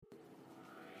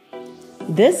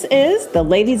This is the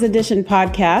Ladies Edition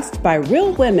podcast by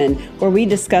Real Women, where we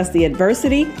discuss the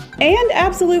adversity and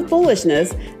absolute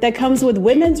foolishness that comes with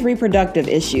women's reproductive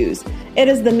issues. It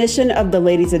is the mission of the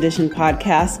Ladies Edition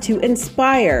podcast to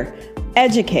inspire,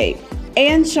 educate,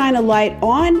 and shine a light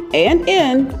on and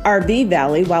in our V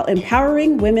Valley while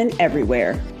empowering women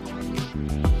everywhere.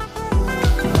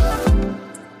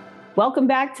 Welcome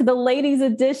back to the Ladies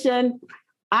Edition.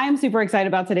 I am super excited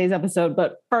about today's episode,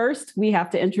 but first we have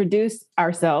to introduce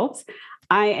ourselves.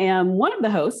 I am one of the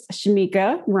hosts,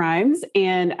 Shamika Rhymes,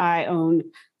 and I own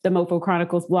the Mofo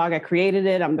Chronicles blog. I created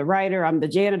it. I'm the writer. I'm the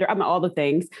janitor. I'm all the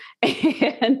things.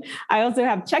 And I also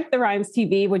have Check the Rhymes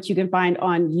TV, which you can find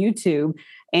on YouTube,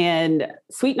 and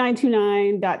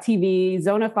Sweet929.tv,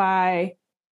 Zonify,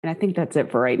 and I think that's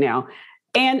it for right now.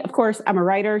 And of course, I'm a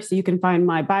writer, so you can find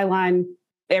my byline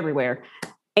everywhere.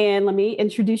 And let me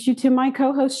introduce you to my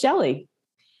co-host, Shelly.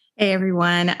 Hey,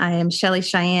 everyone. I am Shelly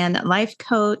Cheyenne, life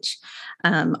coach,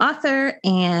 author,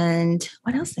 and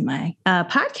what else am I?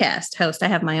 Podcast host. I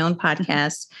have my own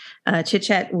podcast, Chit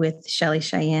Chat with Shelly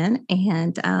Cheyenne.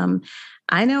 And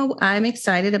I know I'm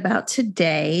excited about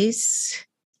today's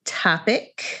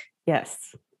topic. Yes.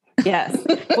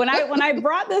 When I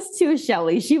brought this to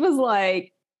Shelly, she was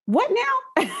like, what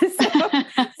now?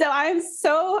 so I'm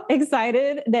so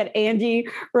excited that Angie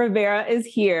Rivera is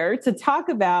here to talk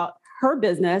about her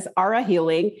business, Ara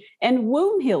Healing and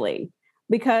womb healing,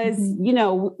 because, you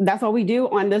know, that's all we do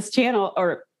on this channel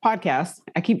or podcast.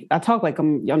 I talk like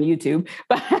I'm on YouTube,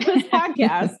 but this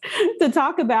podcast to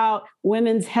talk about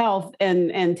women's health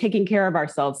and taking care of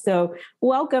ourselves. So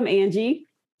welcome, Angie.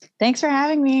 Thanks for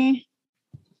having me.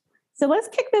 So let's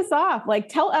kick this off. Like,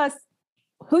 tell us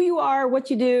who you are, what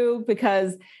you do,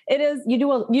 because you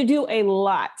do a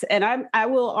lot. And I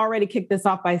will already kick this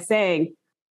off by saying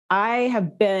I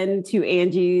have been to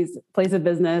Angie's place of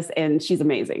business and she's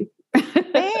amazing.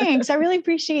 Thanks. I really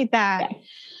appreciate that.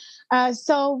 Yeah.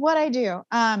 So what I do,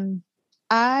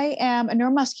 I am a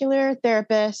neuromuscular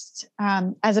therapist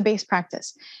as a base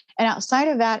practice. And outside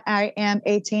of that, I am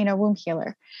a Taino womb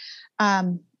healer.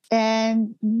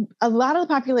 And a lot of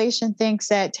the population thinks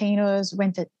that Tainos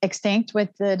went extinct with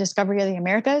the discovery of the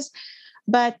Americas,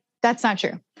 but that's not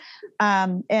true.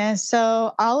 And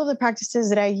so all of the practices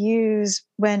that I use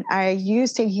when I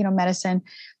use Taino medicine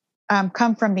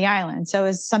come from the island. So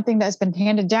it's something that's been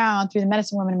handed down through the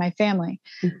medicine women in my family.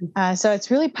 Mm-hmm. So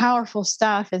it's really powerful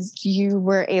stuff, as you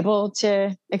were able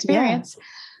to experience.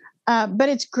 Yeah. But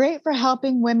it's great for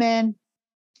helping women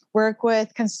work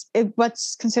with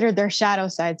what's considered their shadow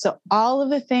side. So all of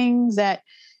the things that,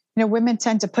 you know, women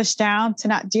tend to push down to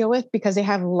not deal with because they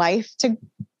have life to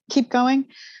keep going.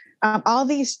 All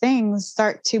these things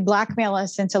start to blackmail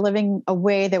us into living a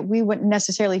way that we wouldn't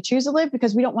necessarily choose to live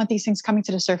because we don't want these things coming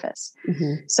to the surface.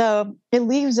 Mm-hmm. So it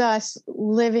leaves us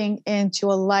living into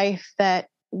a life that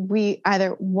we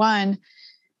either want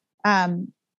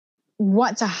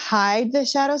to hide the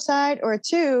shadow side, or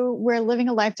two, we're living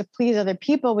a life to please other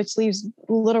people, which leaves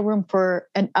little room for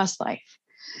an us life.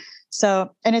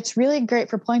 So, and it's really great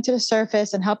for pulling to the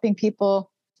surface and helping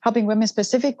women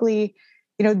specifically,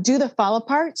 you know, do the fall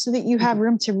apart so that you have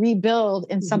room to rebuild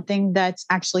in something that's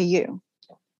actually you.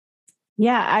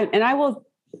 Yeah.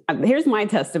 Here's my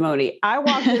testimony. I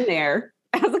walked in there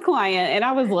as a client and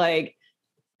I was like,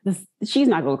 she's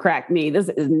not going to crack me. This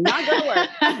is not going to work.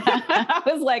 I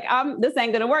was like, this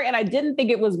ain't going to work. And I didn't think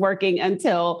it was working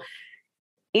until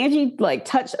Angie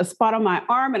touched a spot on my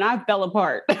arm and I fell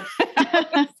apart.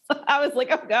 I was like,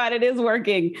 oh God, it is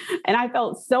working. And I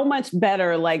felt so much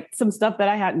better. Like some stuff that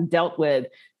I hadn't dealt with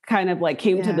kind of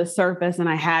came to the surface and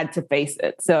I had to face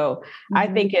it. So I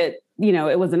think it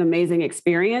was an amazing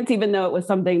experience, even though it was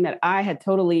something that I had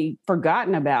totally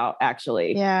forgotten about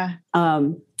actually. Yeah.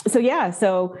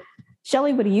 So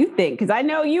Shelly, what do you think? Because I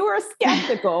know you were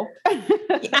skeptical.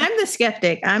 I'm the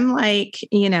skeptic. I'm like,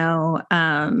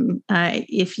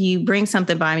 if you bring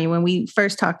something by me, when we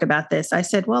first talked about this, I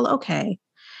said, well, okay,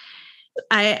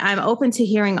 I'm open to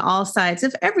hearing all sides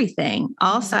of everything,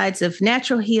 all sides of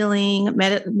natural healing,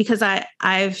 because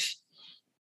I've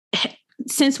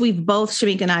since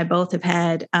Shamika and I both have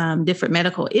had different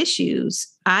medical issues.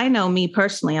 I know me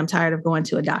personally, I'm tired of going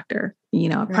to a doctor.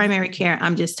 Primary care,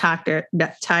 I'm just tired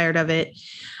of it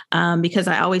because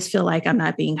I always feel like I'm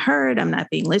not being heard. I'm not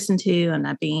being listened to. I'm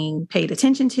not being paid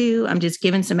attention to. I'm just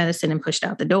given some medicine and pushed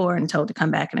out the door and told to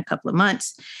come back in a couple of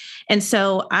months. And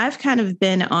so I've kind of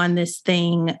been on this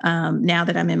thing now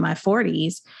that I'm in my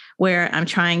 40s, where I'm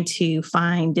trying to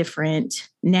find different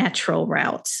natural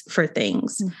routes for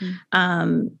things.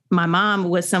 My mom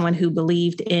was someone who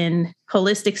believed in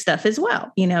holistic stuff as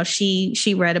well. You know,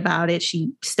 she read about it,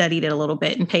 she studied it a little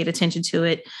bit and paid attention to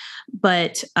it.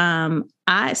 But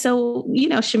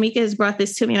Shamika has brought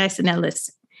this to me, and I said, now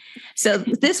listen. So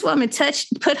this woman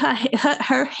put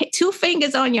her 2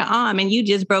 fingers on your arm, and you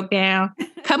just broke down.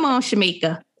 Come on,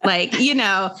 Shamika. Like, you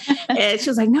know, and she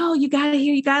was like, no, you got to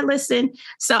hear, you got to listen.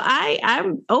 So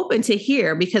I'm open to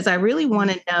hear, because I really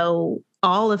want to know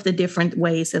all of the different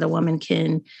ways that a woman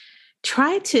can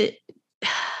try to,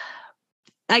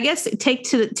 I guess,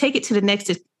 take it to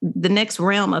the next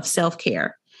realm of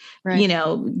self-care, right. You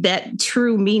know, that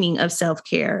true meaning of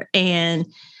self-care, and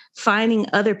finding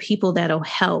other people that'll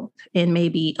help and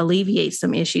maybe alleviate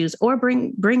some issues, or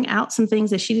bring out some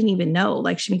things that she didn't even know.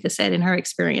 Like Shamika said, in her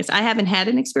experience, I haven't had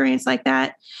an experience like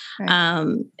that.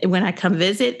 Right. When I come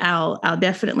visit, I'll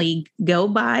definitely go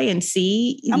by and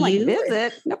see. I'm like,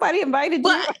 visit? Nobody invited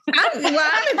you. I'm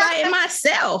inviting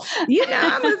myself. You know,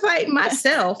 I'm inviting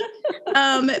myself. But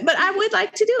I would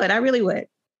like to do it. I really would.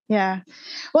 Yeah.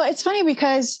 Well, it's funny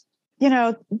because, you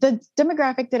know, the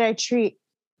demographic that I treat,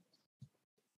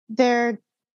 they're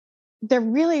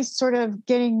really sort of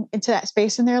getting into that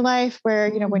space in their life where,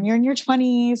 you know, when you're in your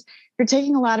 20s, you're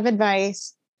taking a lot of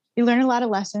advice, you learn a lot of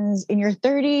lessons. In your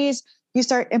 30s, you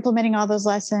start implementing all those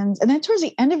lessons. And then towards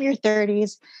the end of your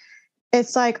 30s,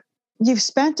 it's like you've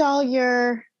spent all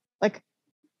your, like,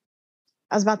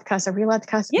 I was about to cuss. Are we allowed to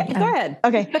cuss? Yeah, go ahead.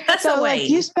 Okay. So like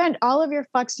you spend all of your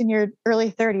fucks in your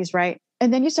early 30s, right?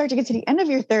 And then you start to get to the end of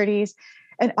your 30s,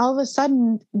 and all of a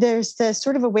sudden there's this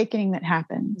sort of awakening that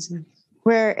happens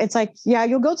where it's like, yeah,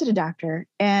 you'll go to the doctor,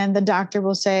 and the doctor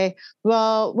will say,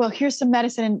 well, here's some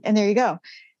medicine, and there you go.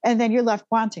 And then you're left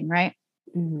wanting, right?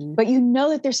 But you know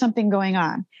that there's something going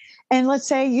on. And let's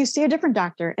say you see a different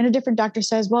doctor, and a different doctor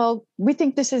says, well, we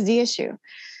think this is the issue.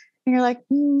 And you're like,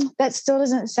 that still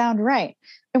doesn't sound right.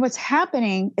 And what's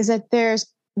happening is that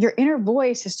your inner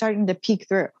voice is starting to peek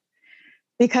through,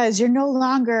 because you're no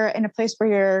longer in a place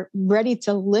where you're ready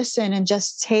to listen and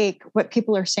just take what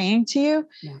people are saying to you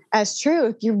as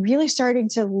truth. You're really starting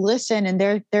to listen, and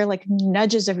they're like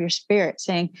nudges of your spirit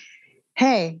saying,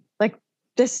 hey, like,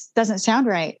 this doesn't sound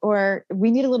right, or we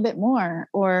need a little bit more,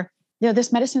 or, you know,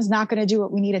 this medicine is not going to do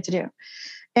what we need it to do.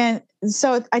 And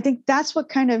so I think that's what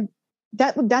kind of,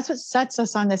 that's what sets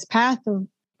us on this path of,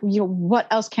 you know, what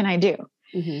else can I do?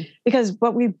 Because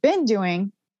what we've been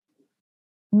doing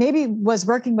maybe was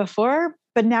working before,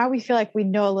 but now we feel like we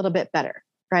know a little bit better,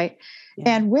 right?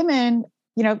 And women,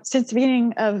 you know, since the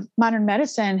beginning of modern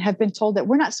medicine, have been told that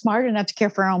we're not smart enough to care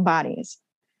for our own bodies,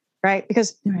 right?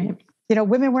 Because, you know,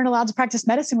 women weren't allowed to practice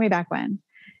medicine way back when,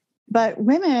 but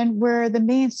women were the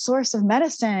main source of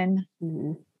medicine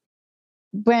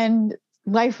when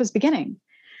life was beginning.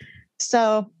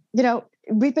 So, you know,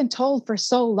 we've been told for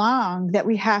so long that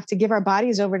we have to give our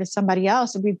bodies over to somebody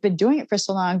else. And we've been doing it for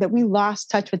so long that we lost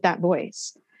touch with that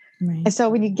voice. Right. And so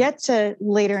when you get to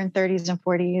later in 30s and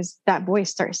 40s, that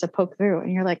voice starts to poke through,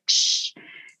 and you're like, shh,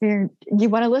 you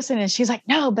want to listen. And she's like,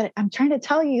 no, but I'm trying to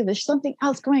tell you there's something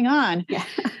else going on.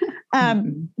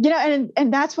 You know,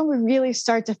 and that's when we really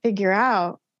start to figure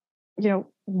out, you know,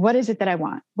 what is it that I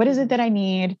want? What is it that I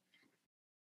need?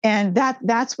 And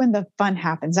that's when the fun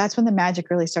happens. That's when the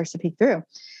magic really starts to peek through.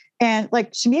 And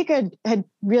like Shamika had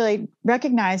really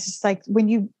recognized, it's like when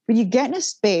you get in a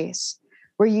space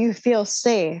where you feel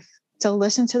safe to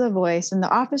listen to the voice, and the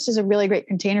office is a really great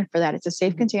container for that. It's a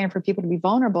safe container for people to be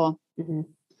vulnerable.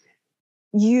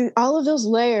 All of those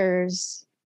layers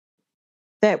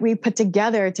that we put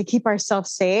together to keep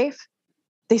ourselves safe,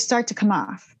 they start to come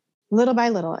off little by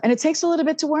little. And it takes a little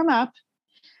bit to warm up.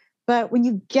 But when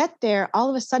you get there, all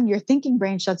of a sudden your thinking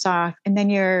brain shuts off, and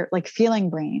then your like feeling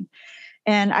brain.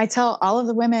 And I tell all of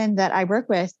the women that I work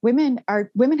with, women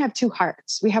have 2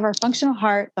 hearts. We have our functional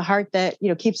heart, the heart that, you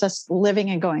know, keeps us living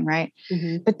and going, right?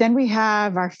 But then we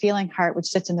have our feeling heart, which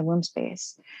sits in the womb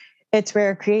space. It's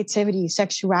where creativity,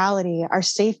 sexuality, our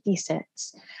safety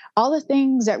sits. All the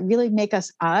things that really make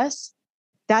us us,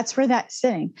 that's where that's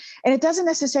sitting. And it doesn't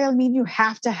necessarily mean you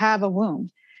have to have a womb.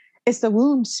 It's the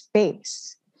womb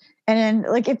space. And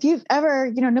then, like, if you've ever,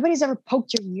 you know, nobody's ever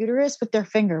poked your uterus with their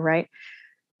finger, right?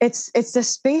 It's the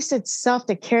space itself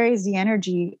that carries the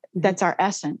energy that's our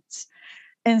essence.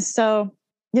 And so,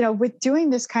 you know, with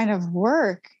doing this kind of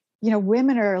work, you know,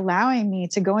 women are allowing me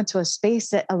to go into a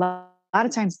space that a lot of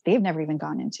times they've never even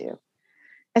gone into.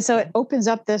 And so it opens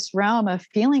up this realm of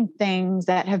feeling things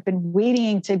that have been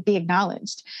waiting to be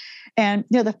acknowledged. And,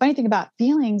 you know, the funny thing about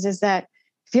feelings is that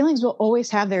feelings will always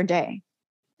have their day.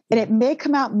 And it may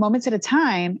come out moments at a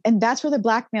time. And that's where the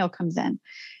blackmail comes in.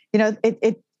 You know,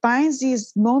 it finds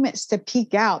these moments to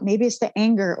peak out. Maybe it's the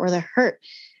anger or the hurt.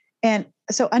 And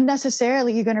so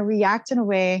unnecessarily, you're going to react in a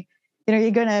way, you know,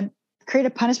 you're going to create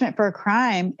a punishment for a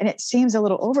crime. And it seems a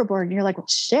little overboard. And you're like, well,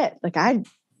 shit, like I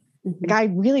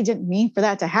really didn't mean for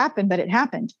that to happen, but it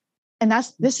happened. And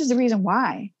this is the reason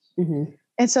why. Mm-hmm.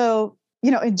 And so, you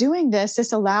know, in doing this,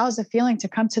 this allows the feeling to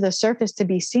come to the surface to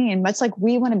be seen. Much like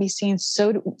we want to be seen,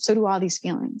 so do all these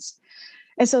feelings.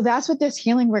 And so that's what this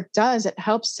healing work does. It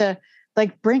helps to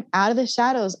like bring out of the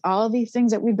shadows all of these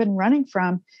things that we've been running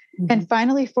from, mm-hmm. and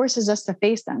finally forces us to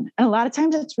face them. And a lot of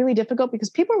times it's really difficult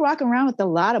because people are walking around with a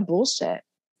lot of bullshit.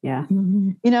 Yeah.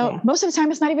 Mm-hmm. You know, most of the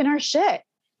time it's not even our shit.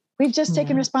 We've just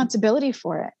taken responsibility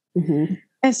for it. Mm-hmm.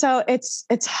 And so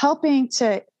it's helping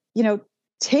to, you know,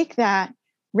 take that,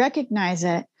 recognize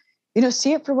it, you know,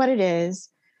 see it for what it is.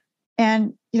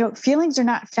 And, you know, feelings are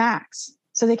not facts,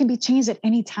 so they can be changed at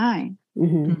any time.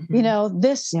 Mm-hmm. You know,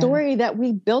 this story that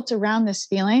we built around this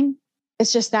feeling,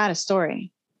 it's just that, a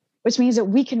story, which means that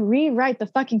we can rewrite the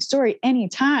fucking story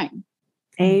anytime.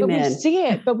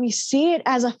 Amen. But we see it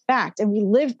as a fact, and we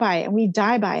live by it and we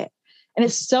die by it. And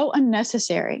it's so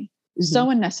unnecessary, so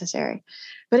unnecessary.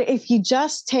 But if you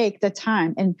just take the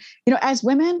time, and, you know, as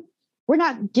women, we're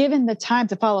not given the time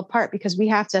to fall apart because we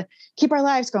have to keep our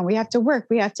lives going. We have to work.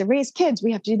 We have to raise kids.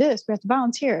 We have to do this. We have to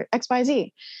volunteer, X, Y,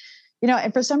 Z. You know,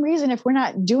 and for some reason, if we're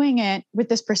not doing it with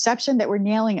this perception that we're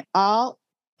nailing it all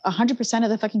 100% of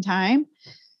the fucking time,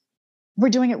 we're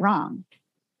doing it wrong.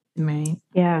 Right.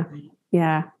 Yeah.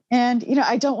 Yeah. And, you know,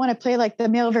 I don't want to play like the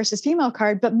male versus female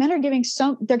card, but men are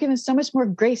they're giving so much more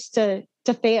grace to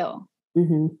fail.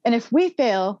 Mm-hmm. And if we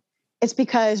fail, it's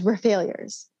because we're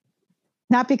failures,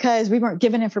 not because we weren't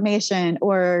given information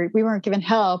or we weren't given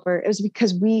help, or it was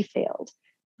because we failed.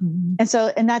 Mm-hmm.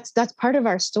 And that's part of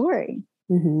our story.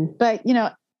 Mm-hmm. But, you know,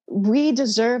 we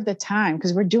deserve the time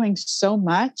because we're doing so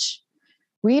much.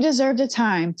 We deserve the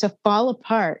time to fall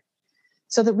apart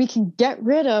so that we can get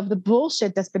rid of the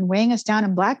bullshit that's been weighing us down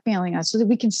and blackmailing us, so that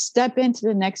we can step into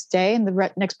the next day and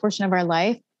the next portion of our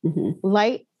life,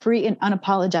 light, free, and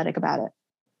unapologetic about it.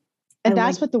 And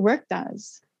that's what the work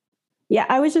does. Yeah.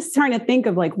 I was just trying to think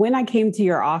of like when I came to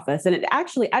your office, and I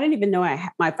didn't even know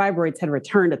my fibroids had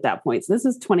returned at that point. So this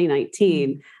is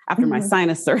 2019 after my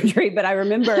sinus surgery. But I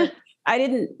remember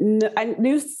I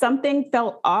knew something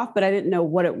felt off, but I didn't know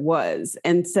what it was.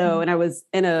 And so, and I was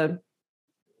in a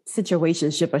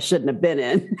situationship I shouldn't have been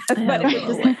in,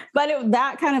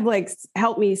 that kind of like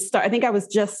helped me start. I think I was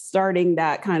just starting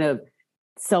that kind of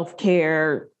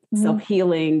self-care,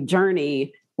 self-healing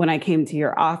journey when I came to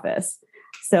your office.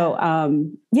 So,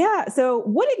 So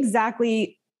what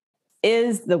exactly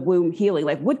is the womb healing?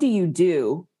 Like, what do you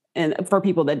do? And for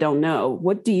people that don't know,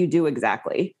 what do you do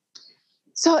exactly?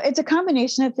 So it's a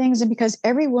combination of things. And because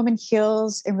every woman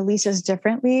heals and releases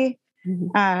differently,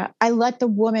 I let the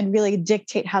woman really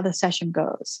dictate how the session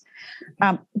goes.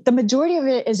 The majority of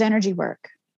it is energy work.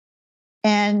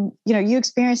 And, you know, you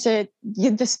experience it,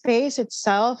 the space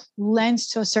itself lends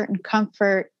to a certain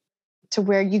comfort to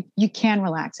where you can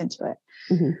relax into it.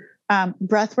 Mm-hmm.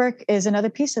 Breath work is another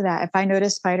piece of that. If I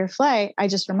notice fight or flight, I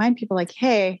just remind people like,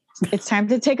 hey, it's time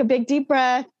to take a big deep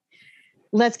breath.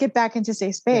 Let's get back into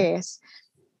safe space.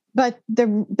 But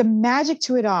the magic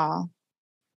to it all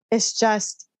is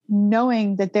just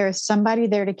knowing that there is somebody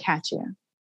there to catch you.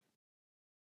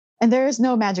 And there is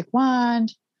no magic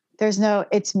wand. There's no,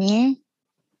 it's me.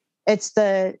 It's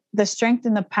the strength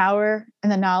and the power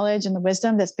and the knowledge and the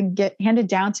wisdom that's been handed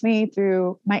down to me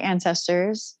through my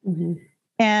ancestors. Mm-hmm.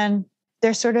 And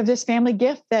there's sort of this family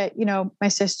gift that, you know, my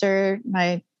sister,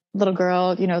 my little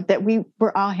girl, you know, that we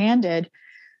were all handed,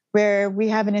 where we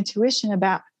have an intuition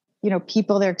about, you know,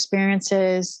 people, their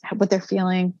experiences, what they're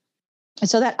feeling. And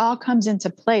so that all comes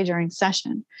into play during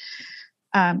session.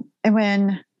 And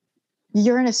when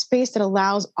you're in a space that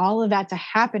allows all of that to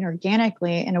happen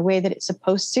organically in a way that it's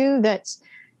supposed to, that's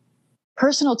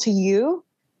personal to you,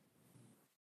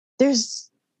 there's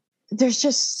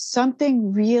just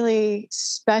something really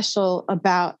special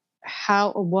about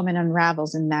how a woman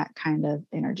unravels in that kind of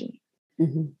energy.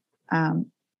 Mm-hmm.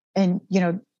 And, you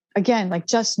know, again, like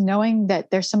just knowing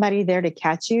that there's somebody there to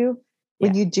catch you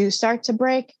when you do start to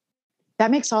break,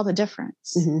 that makes all the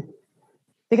difference. Mm-hmm.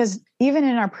 Because even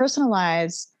in our personal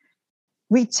lives,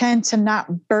 we tend to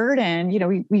not burden, you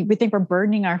know, we think we're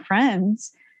burdening our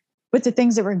friends with the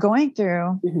things that we're going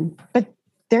through, but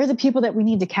they're the people that we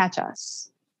need to catch us.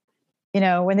 You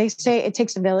know, when they say it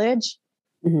takes a village,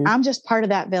 I'm just part of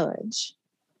that village.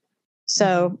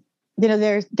 So, you know,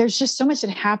 there's just so much that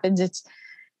happens.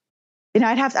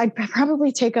 I'd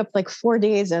probably take up like 4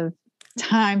 days of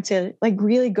time to like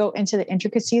really go into the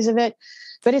intricacies of it.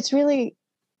 But it's really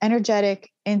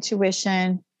energetic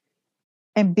intuition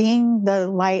and being the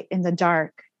light in the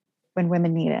dark when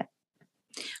women need it.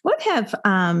 What have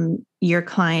your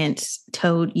clients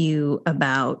told you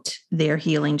about their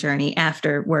healing journey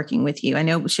after working with you? I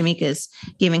know Shamika is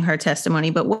giving her testimony,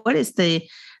 but what is the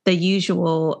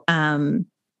usual, I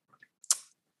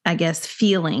guess,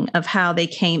 feeling of how they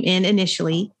came in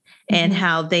initially and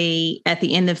how they, at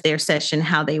the end of their session,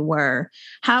 how they were?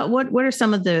 What are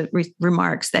some of the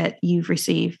remarks that you've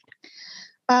received?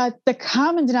 The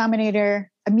common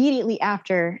denominator immediately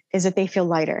after is that they feel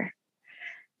lighter.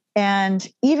 And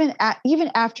even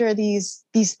after these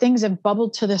things have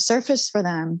bubbled to the surface for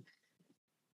them,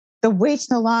 the weight's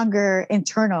no longer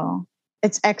internal,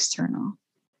 it's external.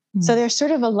 Mm-hmm. So there's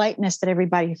sort of a lightness that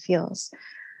everybody feels.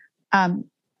 And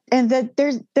that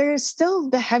there's still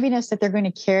the heaviness that they're going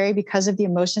to carry because of the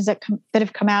emotions that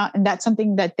have come out. And that's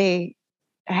something that they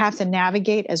have to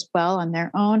navigate as well on their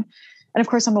own. And of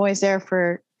course, I'm always there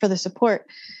for the support.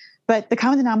 But the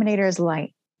common denominator is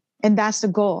light. And that's the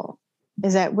goal.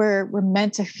 Is that we're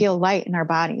meant to feel light in our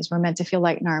bodies. We're meant to feel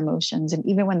light in our emotions. And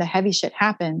even when the heavy shit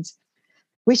happens,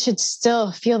 we should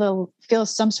still feel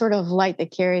some sort of light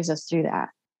that carries us through that.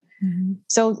 Mm-hmm.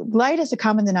 So light is a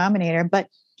common denominator, but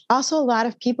also a lot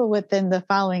of people within the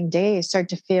following days start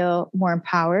to feel more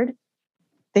empowered.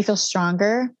 They feel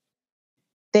stronger.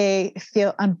 They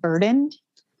feel unburdened.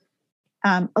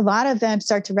 A lot of them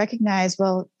start to recognize,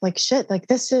 well, like shit, like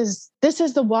this is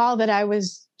the wall that I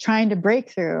was trying to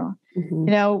break through.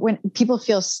 Mm-hmm. When people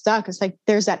feel stuck, it's like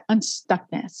there's that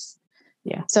unstuckness.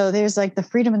 Yeah. So there's like the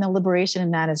freedom and the liberation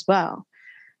in that as well.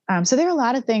 So there are a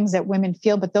lot of things that women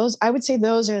feel, but I would say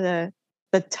those are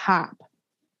the top,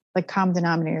 like common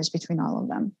denominators between all of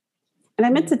them. And I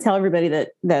meant to tell everybody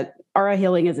that Aura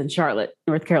Healing is in Charlotte,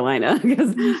 North Carolina,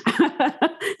 because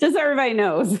just so everybody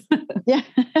knows. Yeah.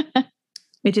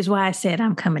 Which is why I said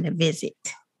I'm coming to visit.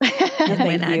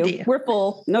 Thank you. We're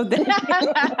full. No, thank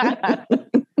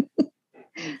you.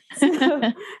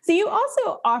 So you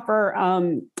also offer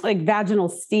like vaginal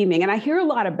steaming, and I hear a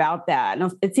lot about that.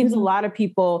 And it seems a lot of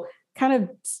people kind of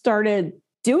started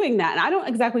doing that, and I don't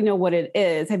exactly know what it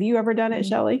is. Have you ever done it,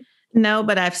 Shelley? No,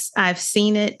 but I've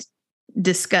seen it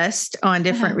discussed on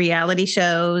different reality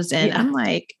shows, and I'm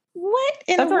like, what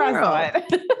in the world? I saw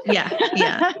it.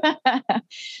 Yeah.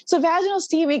 So vaginal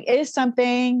steaming is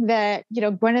something that,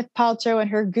 Gwyneth Paltrow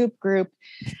and her Goop group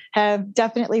have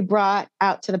definitely brought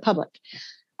out to the public.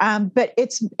 But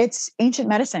it's ancient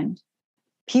medicine.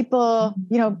 People,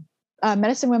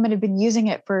 medicine women have been using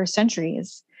it for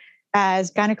centuries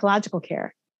as gynecological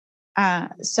care.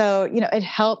 So, it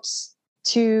helps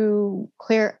to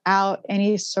clear out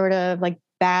any sort of like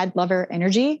bad lover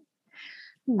energy.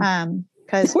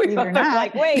 Because believe it or not,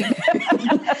 like, wait,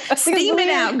 steam it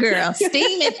out, girl.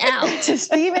 Steam it out.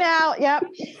 Steam it out.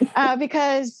 Yep.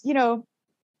 Because,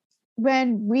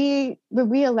 when we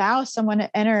allow someone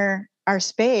to enter our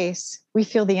space, we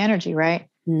feel the energy, right?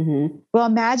 Mm-hmm. Well,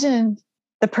 imagine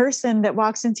the person that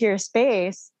walks into your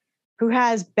space who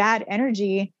has bad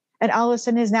energy and all of a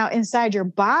sudden is now inside your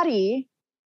body.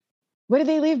 What do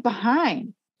they leave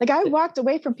behind? Like I walked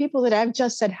away from people that I've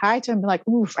just said hi to and been like,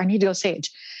 oof, I need to go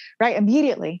sage. Right.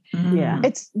 Immediately. Mm-hmm. Yeah.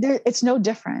 It's no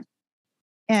different.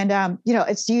 And,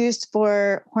 it's used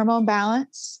for hormone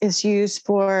balance. It's used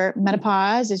for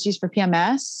menopause. It's used for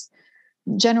PMS,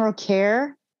 general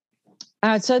care.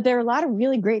 So there are a lot of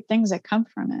really great things that come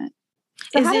from it.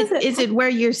 So is it where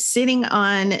you're sitting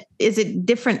on, is it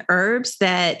different herbs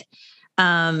that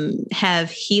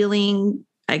have healing,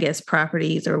 I guess,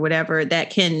 properties or whatever that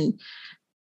can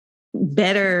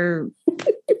better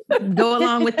go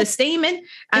along with the steaming?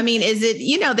 I mean, is it,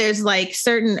 there's like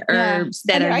certain herbs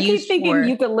that are used for... I keep thinking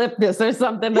eucalyptus or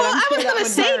something. But well, I was going to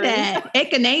say that.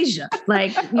 Echinacea.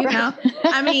 Like,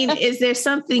 I mean, is there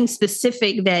something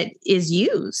specific that is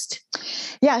used?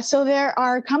 Yeah. So there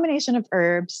are a combination of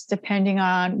herbs depending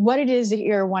on what it is that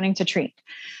you're wanting to treat.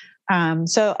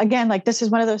 So again, like this is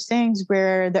one of those things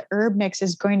where the herb mix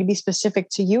is going to be specific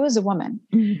to you as a woman.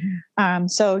 Mm-hmm.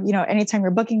 So, anytime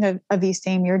you're booking a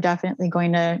V-steam, you're definitely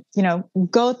going to,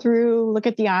 go through, look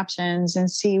at the options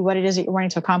and see what it is that you're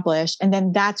wanting to accomplish. And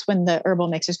then that's when the herbal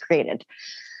mix is created.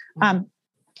 But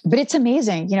it's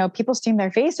amazing. People steam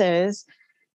their faces,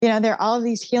 there are all of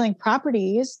these healing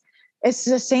properties. It's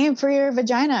the same for your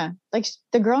vagina. Like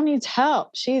the girl needs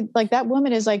help. That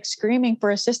woman is like screaming for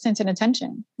assistance and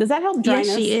attention. Does that help dryness?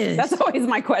 Yes, she is. That's always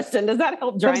my question. Does that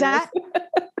help dryness?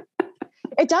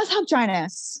 It does help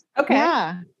dryness. Okay.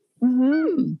 Yeah.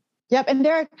 Mm-hmm. Yep. And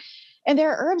And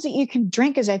there are herbs that you can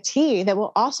drink as a tea that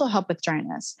will also help with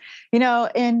dryness.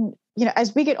 And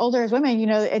as we get older as women,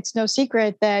 it's no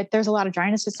secret that there's a lot of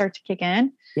dryness that start to kick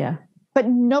in. Yeah. But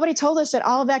nobody told us that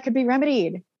all of that could be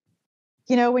remedied.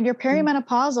 When you're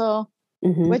perimenopausal,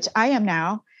 which I am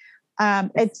now,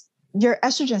 it's your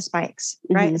estrogen spikes,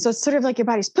 right? So it's sort of like your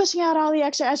body's pushing out all the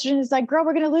extra estrogen. It's like, girl,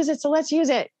 we're going to lose it. So let's use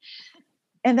it.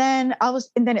 And then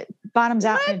it bottoms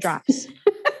out and it drops.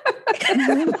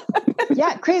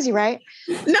 Yeah. Crazy, right?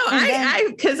 No,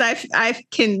 because I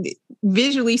can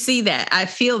visually see that. I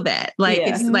feel that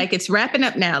it's like, it's wrapping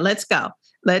up now. Let's go.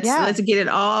 Let's get it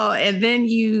all. And then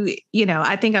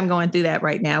I think I'm going through that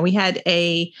right now. We had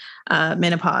a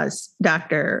menopause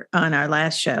doctor on our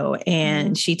last show,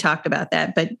 and she talked about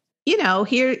that. But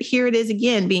here it is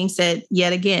again being said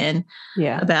yet again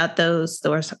about those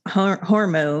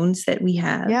hormones that we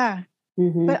have. Yeah.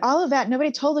 But all of that,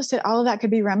 nobody told us that all of that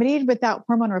could be remedied without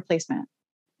hormone replacement.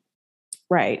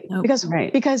 Right.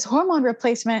 Because hormone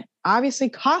replacement obviously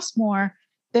costs more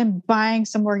than buying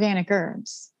some organic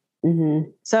herbs.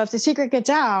 So if the secret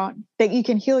gets out that you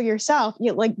can heal yourself,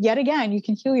 yet again, you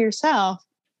can heal yourself,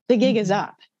 the gig is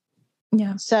up.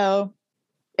 Yeah. So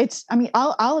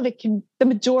all of it the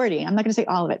majority, I'm not going to say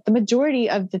all of it, the majority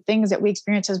of the things that we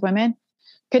experience as women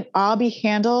could all be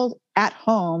handled at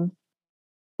home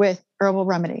with herbal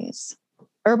remedies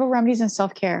and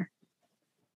self-care.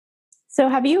 So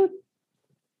have you,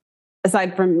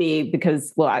 aside from me,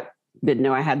 because, I didn't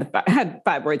know I had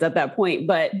fibroids at that point,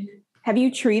 but have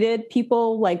you treated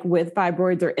people with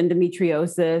fibroids or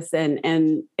endometriosis?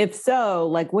 And if so,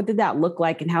 what did that look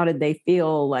like and how did they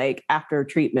feel after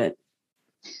treatment?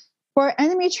 For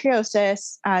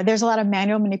endometriosis, there's a lot of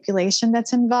manual manipulation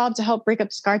that's involved to help break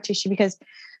up scar tissue, because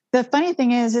the funny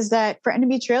thing is that for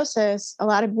endometriosis, a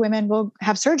lot of women will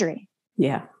have surgery.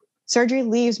 Yeah. Surgery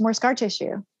leaves more scar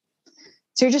tissue.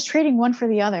 So you're just trading one for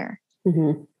the other.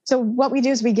 So what we do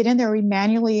is we get in there, we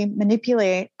manually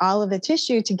manipulate all of the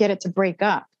tissue to get it to break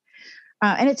up.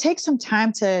 And it takes some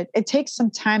time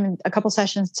and a couple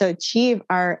sessions to achieve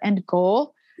our end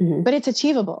goal, but it's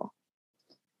achievable.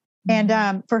 And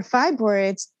for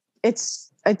fibroids,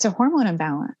 it's a hormone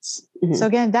imbalance. So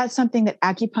again, that's something that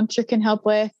acupuncture can help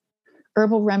with,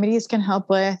 herbal remedies can help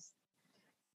with.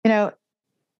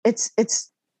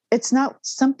 It's not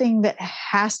something that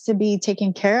has to be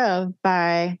taken care of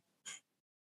by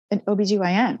an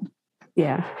OBGYN.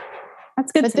 Yeah.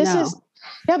 That's good to know.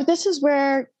 But this is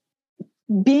where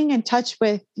being in touch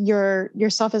with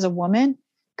yourself as a woman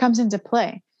comes into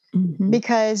play.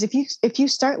 Because if you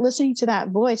start listening to that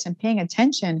voice and paying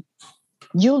attention,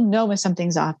 you'll know when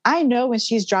something's off. I know when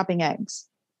she's dropping eggs.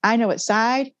 I know what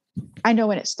side. I know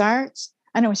when it starts.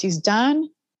 I know when she's done.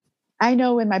 I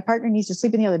know when my partner needs to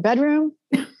sleep in the other bedroom.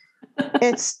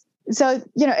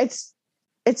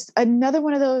 It's another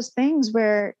one of those things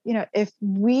where, if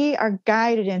we are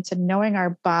guided into knowing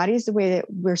our bodies the way that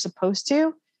we're supposed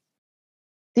to,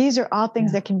 these are all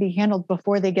things that can be handled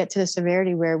before they get to the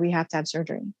severity where we have to have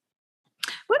surgery.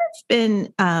 What have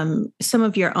been some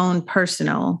of your own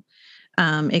personal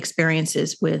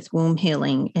experiences with womb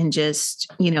healing and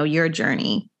just, your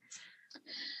journey?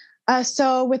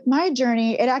 So with my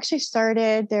journey, it actually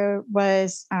started, there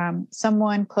was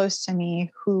someone close to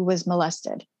me who was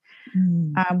molested,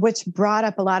 which brought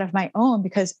up a lot of my own,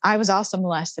 because I was also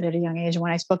molested at a young age. And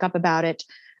when I spoke up about it,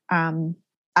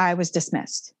 I was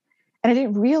dismissed. And I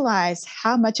didn't realize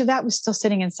how much of that was still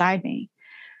sitting inside me.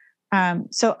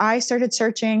 So I started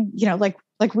searching,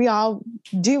 like we all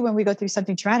do when we go through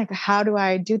something traumatic. How do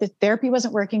I do the therapy?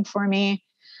 Wasn't working for me.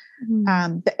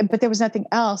 But there was nothing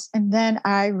else. And then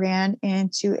I ran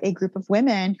into a group of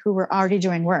women who were already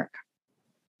doing work.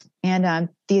 And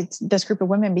this group of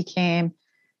women became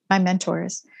my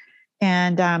mentors.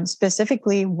 And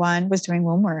specifically, one was doing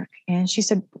womb work. And she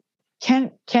said,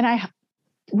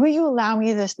 will you allow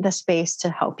me the space to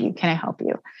help you? Can I help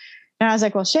you? And I was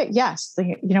like, well, shit, yes.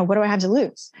 What do I have to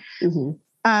lose?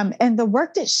 And the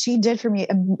work that she did for me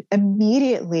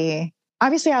immediately,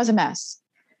 obviously I was a mess.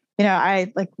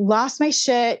 I lost my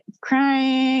shit,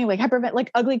 crying,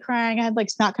 ugly crying. I had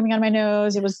snot coming out of my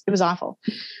nose. It was awful,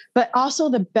 but also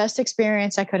the best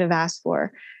experience I could have asked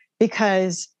for,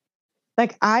 because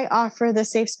I offer the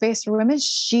safe space for women.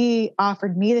 She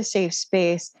offered me the safe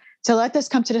space to let this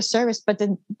come to the surface, but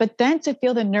then to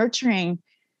feel the nurturing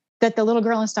that the little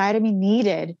girl inside of me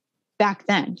needed back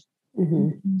then.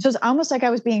 So it's almost like I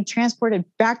was being transported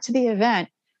back to the event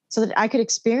so that I could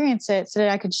experience it, so that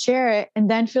I could share it, and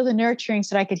then feel the nurturing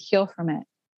so that I could heal from it.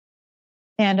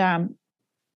 And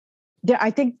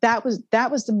I think that was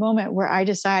the moment where I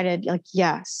decided,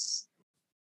 yes,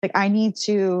 I need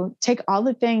to take all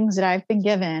the things that I've been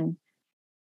given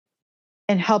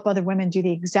and help other women do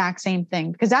the exact same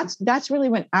thing. Because that's really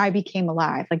when I became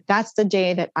alive. Like that's the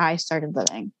day that I started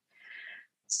living.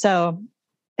 So,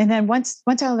 and then once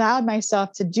I allowed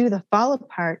myself to do the follow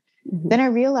part, then I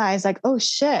realized like, oh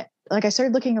shit. Like I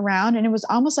started looking around and it was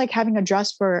almost like having a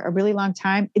dress for a really long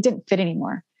time. It didn't fit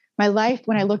anymore. My life,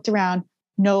 when I looked around,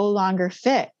 no longer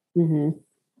fit,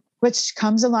 which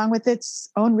comes along with its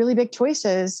own really big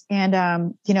choices. And,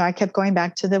 I kept going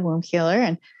back to the womb healer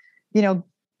and,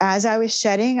 as I was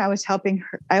shedding, I was helping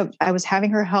her. I was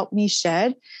having her help me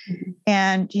shed.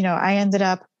 And, I ended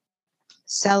up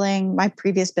selling my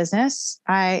previous business.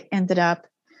 I ended up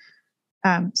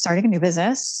starting a new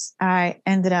business. I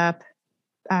ended up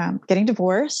getting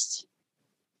divorced.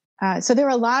 So there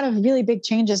were a lot of really big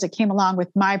changes that came along with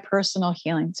my personal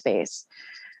healing space.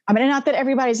 I mean, not that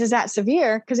everybody's is that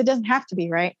severe because it doesn't have to be,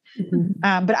 right?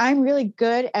 But I'm really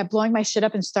good at blowing my shit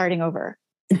up and starting over.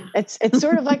 It's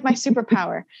sort of like my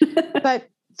superpower. But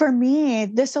for me,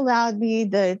 this allowed me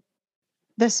the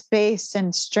space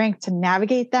and strength to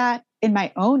navigate that in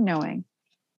my own knowing,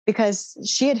 because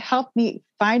she had helped me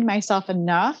find myself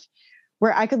enough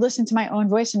where I could listen to my own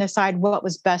voice and decide what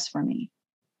was best for me.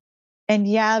 And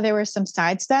yeah, there were some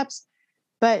side steps,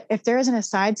 but if there isn't a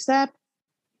side step,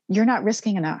 you're not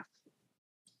risking enough.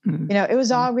 It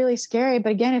was all really scary.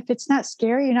 But again, if it's not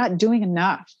scary, you're not doing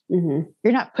enough. You're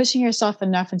not pushing yourself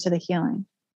enough into the healing.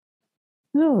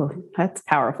 Oh, that's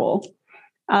powerful.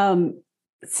 So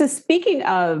speaking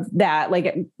of that,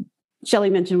 like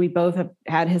Shelly mentioned, we both have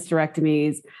had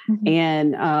hysterectomies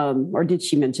and, or did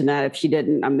she mention that? If she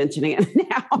didn't, I'm mentioning it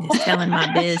now. Just telling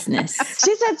my business.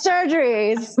 She said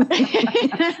surgeries.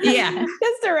 Yeah.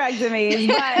 Hysterectomies.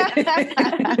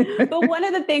 But one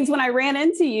of the things when I ran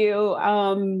into you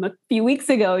a few weeks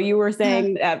ago, you were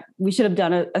saying that we should have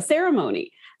done a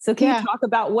ceremony. So can you talk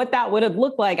about what that would have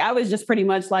looked like? I was just pretty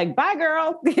much like, bye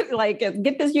girl, like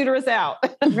get this uterus out.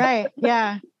 Right.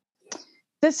 Yeah.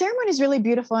 The ceremony is really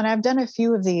beautiful. And I've done a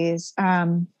few of these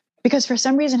because for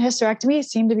some reason, hysterectomies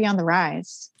seem to be on the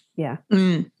rise. Yeah.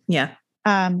 Yeah.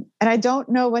 And I don't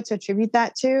know what to attribute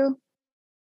that to,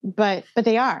 but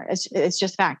they are. It's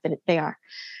just fact that they are.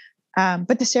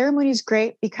 But the ceremony is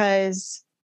great because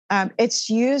it's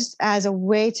used as a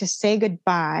way to say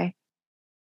goodbye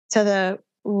to the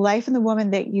life and the woman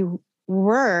that you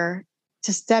were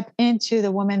to step into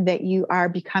the woman that you are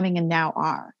becoming and now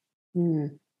are.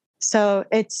 So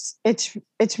it's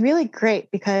really great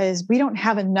because we don't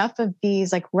have enough of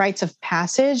these like rites of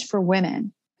passage for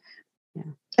women. Yeah.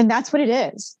 And that's what it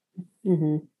is.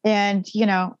 And,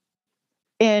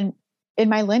 in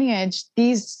my lineage,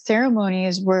 these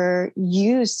ceremonies were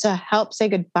used to help say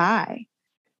goodbye.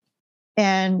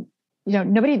 And,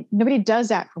 nobody does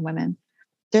that for women.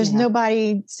 There's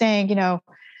nobody saying,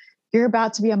 you're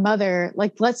about to be a mother.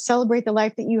 Like, let's celebrate the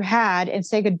life that you had and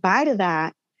say goodbye to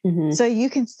that. So you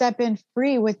can step in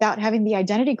free without having the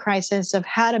identity crisis of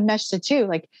how to mesh the two,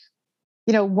 like,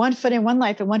 one foot in one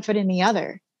life and one foot in the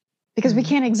other, because we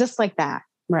can't exist like that.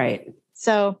 Right.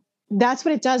 So that's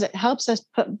what it does. It helps us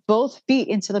put both feet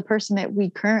into the person that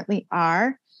we currently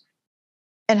are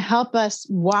and help us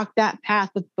walk that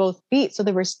path with both feet so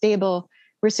that we're stable,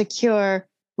 we're secure,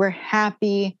 we're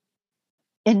happy.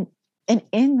 And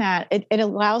in that, it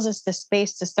allows us the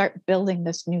space to start building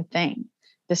this new thing.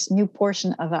 This new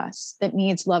portion of us that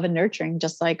needs love and nurturing,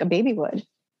 just like a baby would.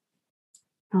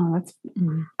 Oh,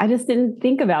 I just didn't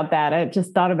think about that. I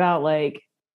just thought about like,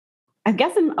 I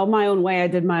guess in my own way, I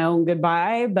did my own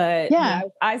goodbye, but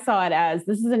I saw it as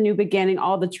this is a new beginning.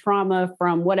 All the trauma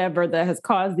from whatever that has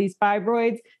caused these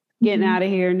fibroids, getting out of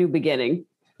here, new beginning.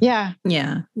 Yeah.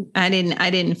 Yeah. I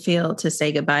didn't feel to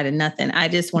say goodbye to nothing. I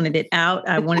just wanted it out.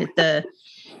 I wanted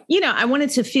I wanted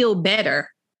to feel better.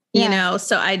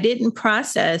 So I didn't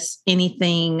process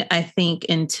anything, I think,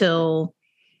 until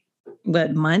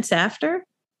months after.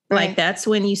 Right. Like that's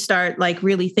when you start like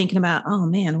really thinking about, oh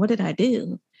man, what did I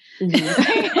do?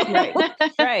 Right.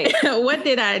 What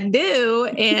did I do?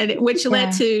 And which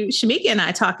led to Shamika and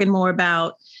I talking more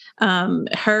about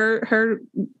her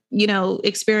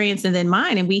experience and then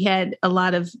mine. And we had a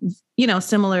lot of,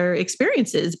 similar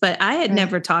experiences, but I had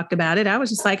never talked about it. I was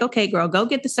just like, okay, girl, go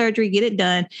get the surgery, get it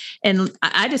done. And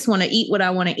I just want to eat what I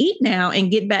want to eat now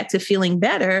and get back to feeling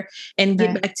better and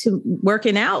get back to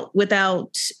working out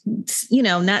without,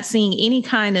 not seeing any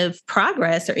kind of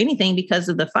progress or anything because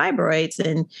of the fibroids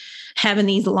and having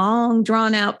these long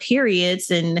drawn out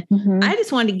periods. And I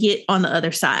just wanted to get on the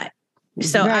other side.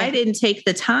 So I didn't take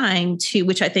the time to,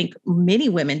 which I think many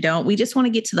women don't. We just want to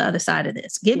get to the other side of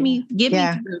this. Get me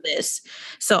through this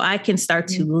so I can start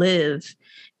to live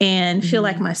and feel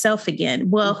like myself again.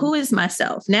 Well, who is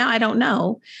myself? Now I don't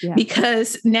know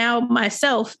because now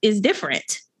myself is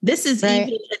different. This is even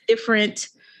a different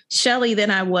Shelley than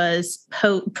I was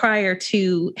prior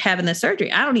to having the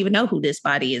surgery. I don't even know who this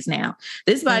body is now.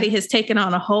 This body has taken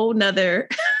on a whole nother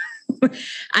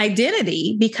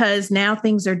identity because now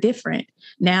things are different.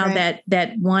 Now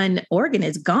that one organ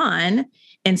is gone.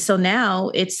 And so now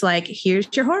it's like, here's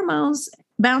your hormones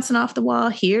bouncing off the wall.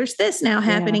 Here's this now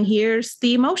happening. Here's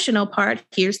the emotional part.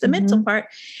 Here's the mental part,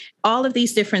 all of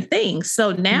these different things.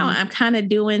 So now I'm kind of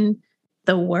doing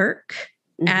the work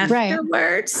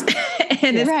afterwards.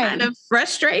 And it's kind of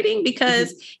frustrating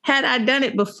because had I done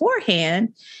it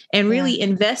beforehand and really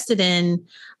invested in,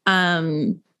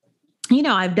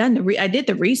 I've done I did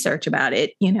the research about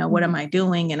it, what am I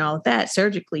doing and all of that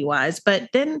surgically wise, but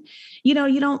then, you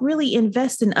don't really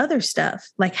invest in other stuff.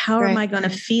 Like, how am I going to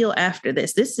feel after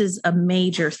this? This is a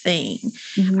major thing.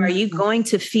 Are you going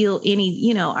to feel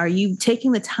any, are you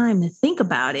taking the time to think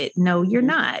about it? No, you're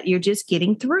not. You're just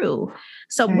getting through.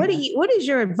 So what is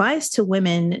your advice to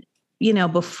women,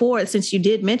 before, since you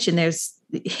did mention there's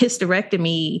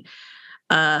hysterectomy?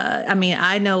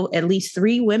 I know at least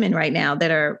 3 women right now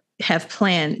that have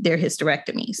planned their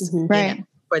hysterectomies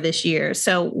for this year.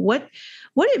 So what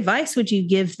advice would you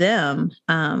give them,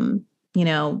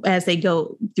 as they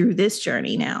go through this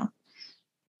journey now?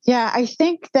 Yeah, I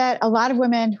think that a lot of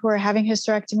women who are having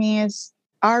hysterectomies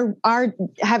have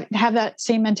that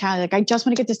same mentality. Like, I just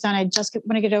want to get this done. I just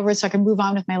want to get over it so I can move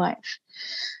on with my life.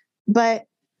 But,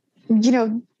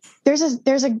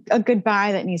 there's a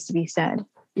goodbye that needs to be said.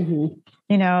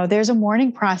 There's a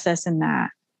mourning process in that.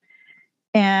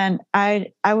 And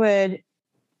I would,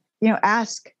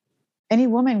 ask any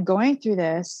woman going through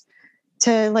this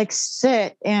to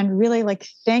sit and really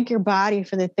thank your body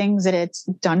for the things that it's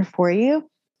done for you,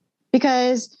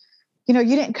 because, you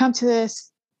didn't come to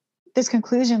this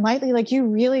conclusion lightly. You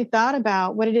really thought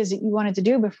about what it is that you wanted to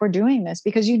do before doing this,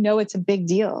 because it's a big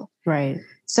deal. Right.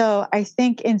 So I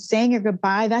think in saying your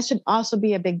goodbye, that should also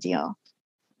be a big deal.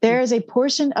 There is a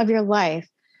portion of your life,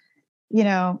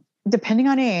 depending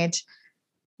on age,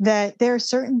 that there are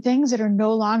certain things that are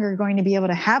no longer going to be able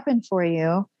to happen for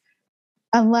you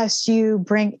unless you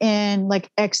bring in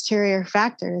exterior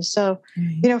factors. So,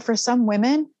 for some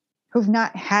women who've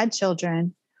not had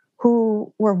children,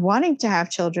 who were wanting to have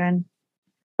children,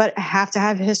 but have to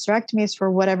have hysterectomies for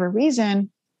whatever reason,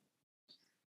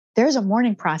 there's a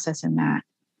mourning process in that.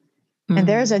 And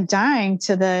there's a dying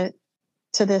to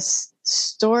this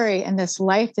story and this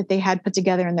life that they had put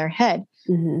together in their head.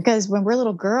 Because when we're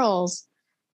little girls,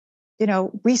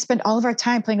 we spend all of our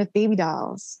time playing with baby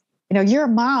dolls. You're a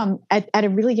mom at a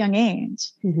really young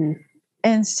age.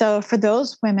 And so for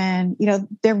those women,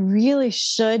 there really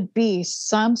should be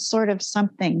some sort of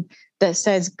something that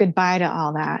says goodbye to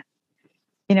all that.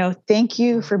 Thank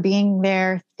you for being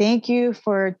there. Thank you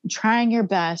for trying your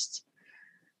best.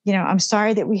 I'm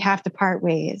sorry that we have to part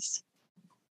ways.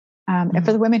 And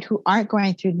for the women who aren't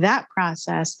going through that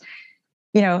process,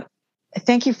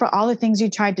 thank you for all the things you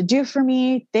tried to do for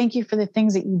me. Thank you for the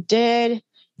things that you did.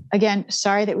 Again,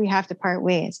 sorry that we have to part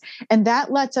ways. And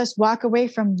that lets us walk away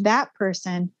from that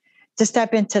person to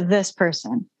step into this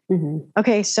person.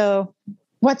 Okay, so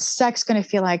what's sex going to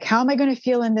feel like? How am I going to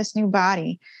feel in this new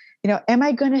body? Am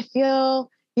I going to feel,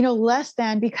 less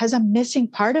than because I'm missing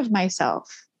part of myself?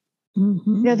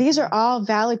 These are all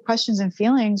valid questions and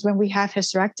feelings when we have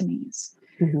hysterectomies.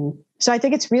 So I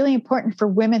think it's really important for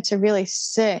women to really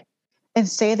sit and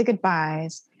say the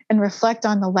goodbyes and reflect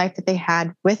on the life that they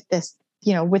had with this,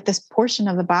 with this portion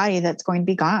of the body that's going to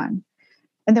be gone.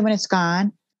 And then when it's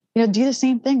gone, do the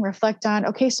same thing, reflect on,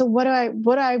 okay, so what do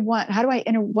I want? How do I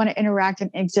want to interact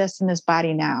and exist in this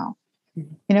body now?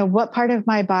 What part of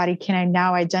my body can I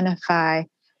now identify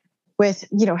with,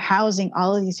 housing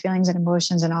all of these feelings and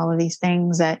emotions and all of these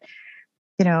things that,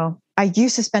 I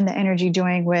used to spend the energy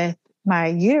doing with my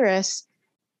uterus,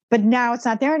 but now it's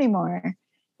not there anymore.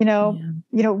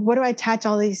 What do I attach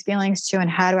all these feelings to, and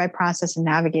how do I process and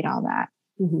navigate all that?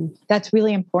 That's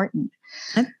really important.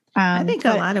 I think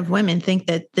a lot of women think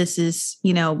that this is,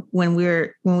 when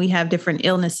we have different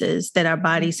illnesses, that our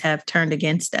bodies have turned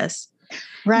against us.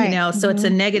 Right. So it's a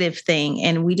negative thing.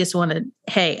 And we just want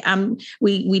to,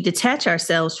 we detach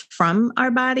ourselves from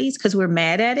our bodies because we're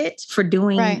mad at it for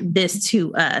doing this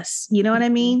to us. You know what I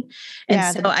mean?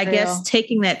 And so I guess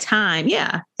taking that time,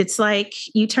 it's like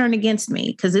you turned against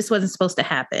me because this wasn't supposed to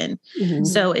happen.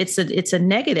 So it's a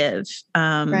negative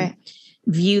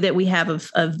view that we have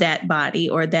of that body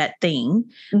or that thing.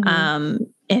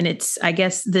 And I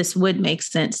guess this would make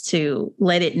sense to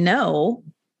let it know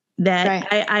that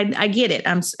I get it.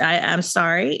 I'm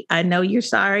sorry. I know you're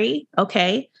sorry.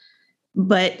 Okay.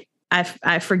 But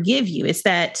I forgive you. It's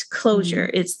that closure.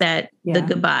 Mm-hmm. It's that the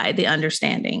goodbye, the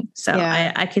understanding. So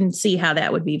I can see how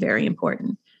that would be very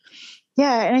important.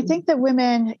 Yeah. And I think that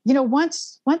women,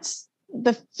 once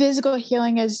the physical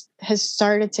healing has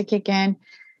started to kick in,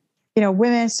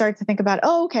 women start to think about,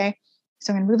 oh, okay,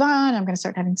 so I'm going to move on. I'm going to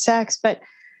start having sex. But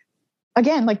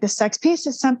again, like the sex piece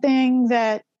is something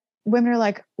that women are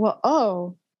like,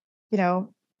 well,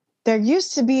 there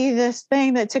used to be this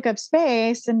thing that took up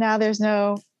space and now there's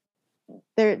my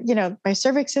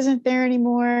cervix isn't there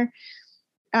anymore.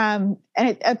 And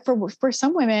for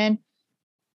some women,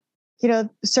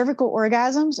 cervical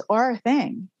orgasms are a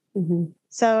thing. Mm-hmm.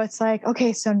 So it's like,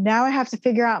 okay, so now I have to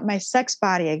figure out my sex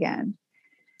body again.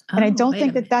 And I don't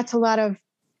think that's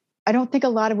I don't think a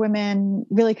lot of women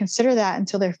really consider that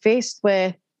until they're faced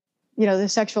with, the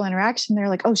sexual interaction. They're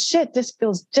like, oh shit, this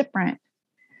feels different.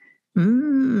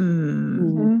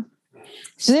 Mm-hmm.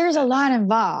 So there's a lot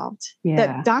involved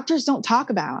that doctors don't talk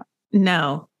about.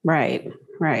 No. Right.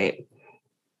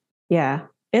 Yeah.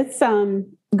 It's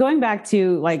going back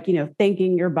to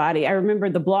thanking your body. I remember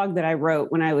the blog that I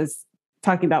wrote when I was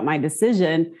talking about my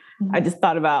decision. Mm-hmm. I just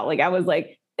thought about I was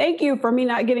like, thank you for me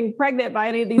not getting pregnant by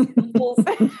any of these people.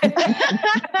 Thank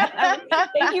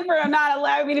you for not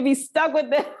allowing me to be stuck with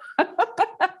this.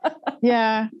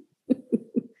 Yeah.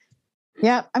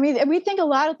 Yeah. I mean, we think a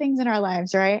lot of things in our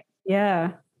lives, right?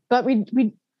 Yeah. But we,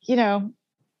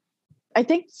 I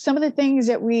think some of the things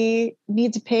that we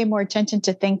need to pay more attention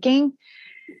to thinking,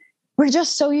 we're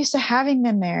just so used to having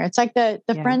them there. It's like the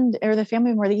friend or the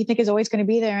family member that you think is always going to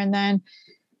be there. And then,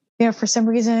 for some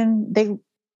reason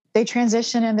they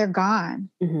transition and they're gone.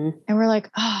 Mm-hmm. And we're like,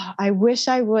 oh, I wish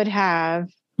I would have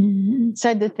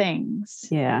said the things.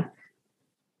 Yeah.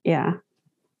 Yeah.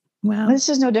 Well, this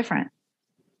is no different.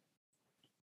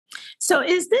 So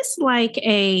is this like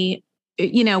we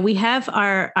have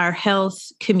our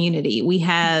health community. We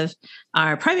have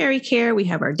our primary care, we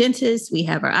have our dentists, we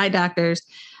have our eye doctors.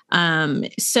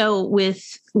 So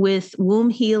with womb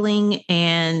healing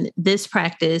and this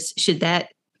practice, should that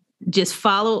just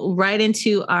follow right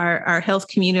into our health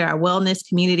community, our wellness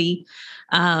community,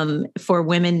 for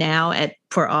women now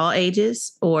for all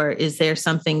ages? Or is there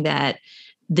something that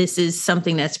this is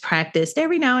something that's practiced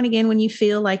every now and again when you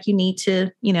feel like you need to,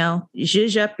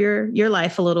 zhuzh up your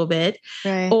life a little bit?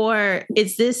 Right. Or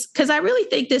is this, because I really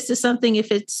think this is something,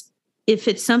 if it's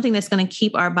something that's going to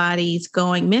keep our bodies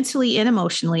going mentally and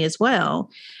emotionally as well,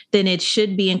 then it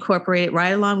should be incorporated right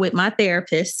along with my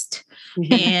therapist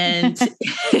and,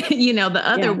 the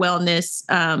other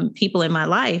wellness people in my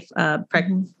life,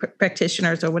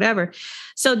 practitioners or whatever.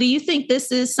 So do you think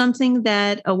this is something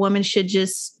that a woman should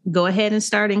just go ahead and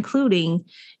start including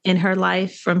in her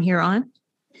life from here on?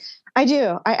 I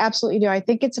do. I absolutely do. I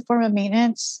think it's a form of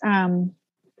maintenance.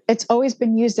 It's always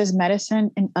been used as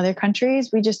medicine in other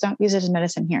countries. We just don't use it as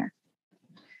medicine here.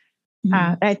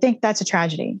 And I think that's a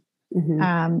tragedy.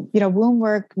 Mm-hmm. Womb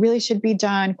work really should be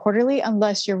done quarterly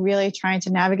unless you're really trying to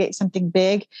navigate something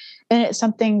big. And it's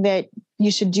something that you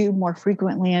should do more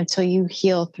frequently until you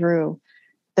heal through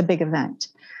the big event.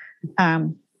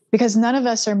 Because none of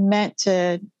us are meant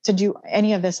to do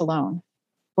any of this alone.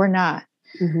 We're not.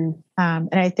 Mm-hmm.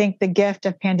 And I think the gift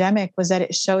of pandemic was that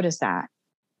it showed us that,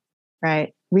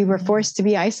 right? We were forced to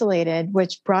be isolated,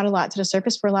 which brought a lot to the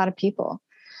surface for a lot of people.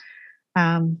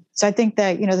 So I think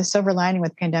that, the silver lining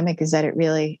with pandemic is that it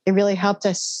really helped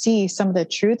us see some of the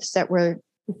truths that were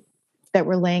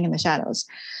laying in the shadows.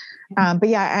 But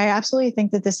yeah, I absolutely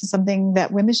think that this is something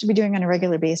that women should be doing on a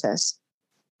regular basis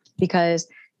because,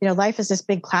 life is this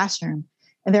big classroom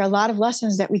and there are a lot of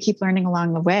lessons that we keep learning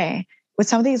along the way. With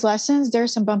some of these lessons, there are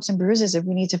some bumps and bruises and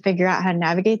we need to figure out how to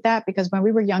navigate that because when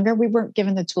we were younger, we weren't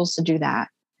given the tools to do that.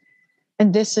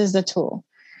 And this is the tool.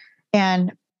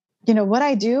 And what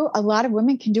I do, a lot of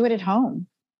women can do it at home,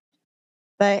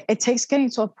 but it takes getting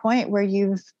to a point where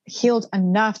you've healed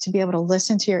enough to be able to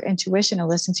listen to your intuition and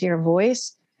listen to your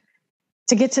voice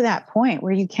to get to that point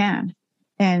where you can.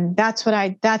 And that's what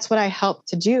I help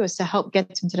to do is to help get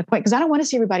them to the point. Because I don't want to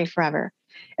see everybody forever.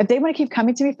 If they want to keep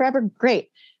coming to me forever, great.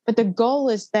 But the goal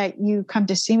is that you come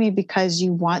to see me because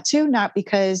you want to, not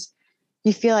because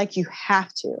you feel like you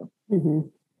have to.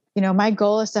 Mm-hmm. My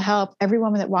goal is to help every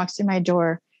woman that walks through my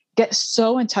door get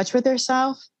so in touch with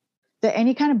herself that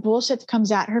any kind of bullshit that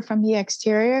comes at her from the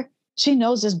exterior, she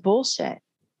knows is bullshit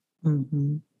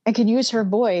and can use her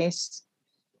voice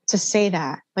to say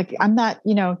that. Like, I'm not,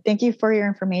 thank you for your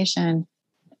information.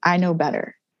 I know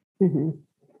better. Mm-hmm.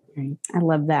 Right. I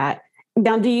love that.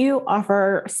 Now, do you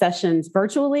offer sessions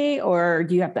virtually or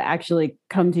do you have to actually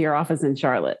come to your office in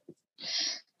Charlotte?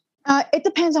 It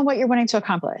depends on what you're wanting to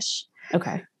accomplish.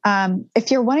 Okay.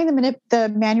 If you're wanting the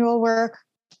manual work,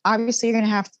 obviously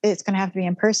it's going to have to be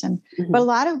in person. Mm-hmm. But a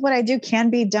lot of what I do can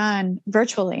be done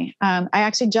virtually. I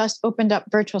actually just opened up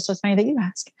virtual. So it's funny that you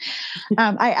ask.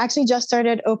 I actually just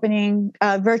started opening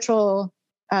virtual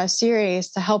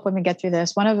series to help women get through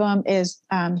this. One of them is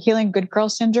Healing Good Girl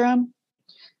Syndrome.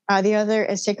 The other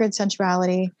is Sacred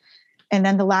Sensuality. And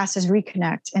then the last is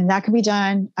Reconnect. And that can be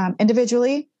done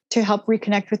individually to help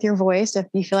reconnect with your voice if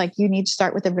you feel like you need to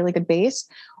start with a really good base,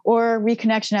 or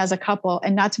reconnection as a couple,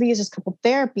 and not to be used as couple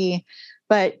therapy,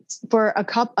 but for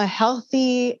a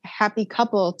healthy, happy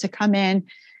couple to come in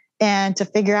and to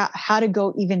figure out how to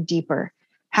go even deeper,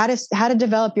 how to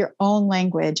develop your own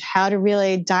language, how to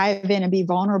really dive in and be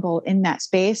vulnerable in that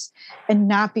space and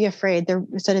not be afraid there,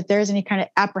 so that there's any kind of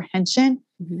apprehension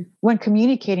mm-hmm. when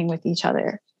communicating with each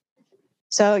other.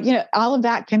 So, all of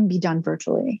that can be done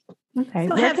virtually. Okay.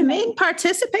 So have men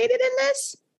participated in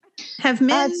this? Have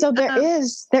men? So there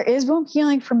is womb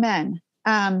healing for men.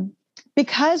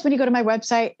 Because when you go to my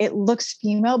website, it looks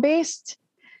female based.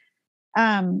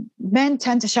 Men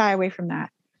tend to shy away from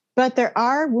that, but there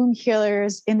are womb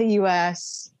healers in the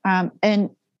U.S. And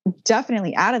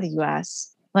definitely out of the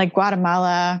U.S., like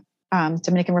Guatemala,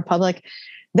 Dominican Republic,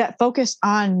 that focus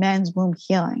on men's womb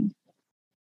healing.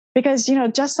 Because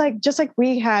just like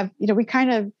we have, we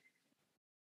kind of,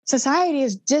 society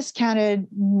has discounted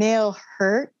male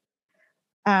hurt.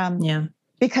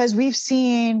 Because we've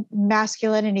seen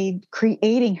masculinity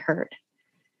creating hurt.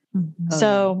 Mm-hmm.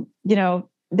 So,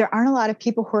 there aren't a lot of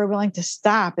people who are willing to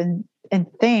stop and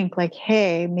think like,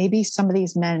 hey, maybe some of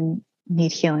these men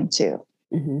need healing too.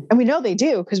 Mm-hmm. And we know they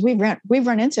do, because we've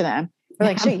run into them. We're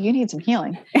like, shit, you need some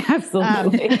healing.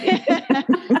 Absolutely.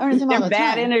 They're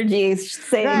bad energies.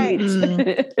 Same.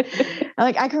 Right.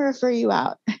 Like, I can refer you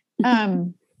out.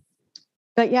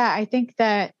 But yeah, I think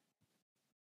that,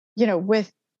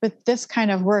 with this kind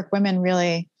of work, women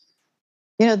really,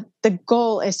 the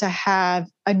goal is to have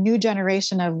a new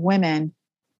generation of women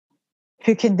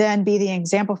who can then be the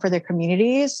example for their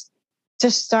communities to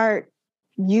start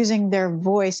using their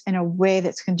voice in a way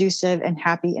that's conducive and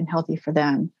happy and healthy for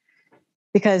them.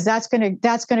 Because that's going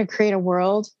to create a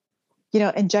world,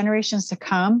 in generations to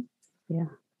come,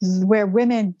 where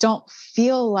women don't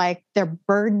feel like they're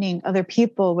burdening other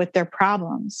people with their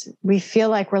problems. We feel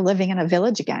like we're living in a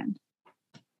village again.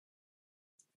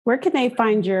 Where can they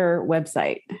find your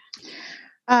website?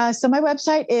 So my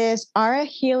website is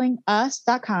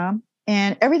arahealingus.com,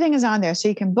 and everything is on there. So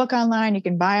you can book online, you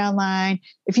can buy online.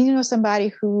 If you know somebody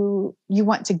who you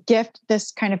want to gift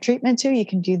this kind of treatment to, you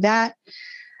can do that.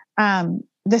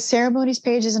 The ceremonies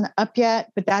page isn't up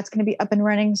yet, but that's going to be up and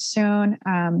running soon.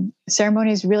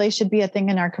 Ceremonies really should be a thing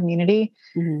in our community.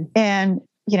 Mm-hmm. And,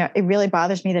 it really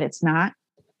bothers me that it's not.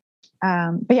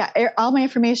 But yeah, all my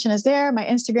information is there. My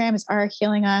Instagram is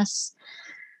arahealingus.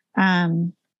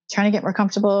 Trying to get more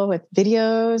comfortable with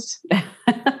videos.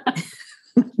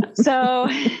 So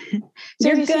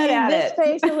you're good at this it.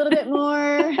 space a little bit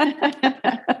more.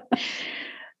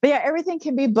 But yeah, everything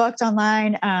can be booked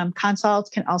online.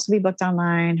 Consults can also be booked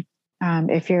online.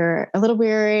 If you're a little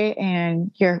weary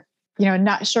and you're,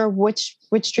 not sure which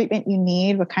treatment you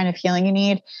need, what kind of healing you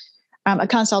need, a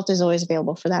consult is always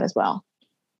available for that as well.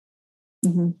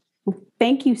 Mm-hmm. Well,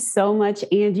 thank you so much,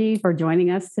 Angie, for joining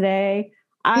us today.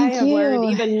 I have learned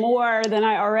even more than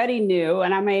I already knew,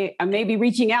 and I may be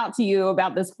reaching out to you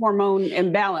about this hormone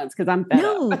imbalance because I'm fed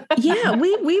up. Yeah,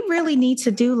 we really need to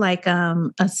do like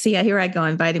see, here I go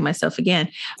inviting myself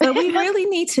again, but we really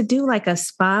need to do like a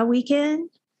spa weekend,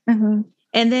 mm-hmm.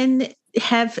 and then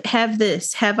have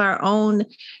our own.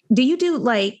 Do you do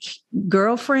like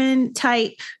girlfriend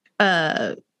type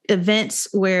events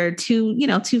where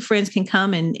two friends can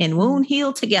come and wound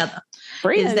heal together?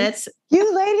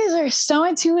 You ladies are so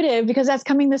intuitive, because that's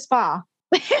coming this fall.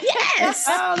 Yes.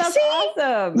 Oh, that's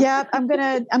awesome. Yeah, I'm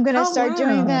gonna start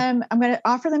doing them. I'm gonna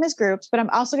offer them as groups, but I'm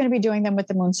also gonna be doing them with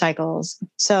the moon cycles.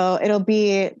 So it'll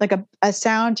be like a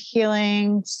sound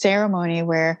healing ceremony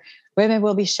where women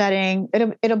will be shedding.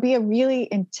 It'll be a really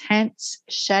intense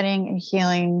shedding and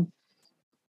healing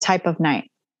type of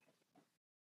night.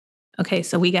 Okay,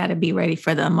 so we got to be ready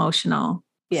for the emotional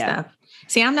stuff.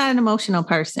 See, I'm not an emotional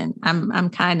person. I'm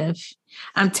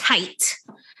tight.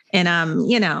 And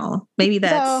maybe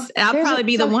I'll probably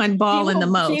be the one bawling the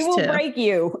most. She will break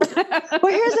you.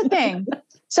 Well, here's the thing.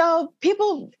 So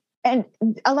people, and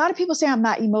a lot of people say I'm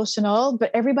not emotional,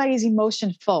 but everybody's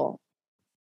emotionful.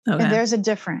 Okay. And there's a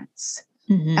difference.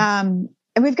 Mm-hmm.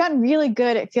 And we've gotten really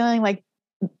good at feeling like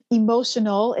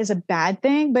emotional is a bad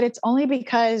thing, but it's only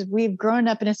because we've grown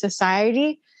up in a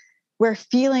society where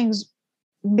feelings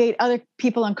made other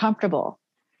people uncomfortable.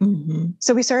 Mm-hmm.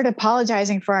 So we started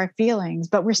apologizing for our feelings,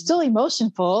 but we're still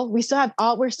emotionful.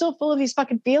 We're still full of these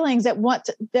fucking feelings that want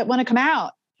to come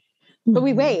out, but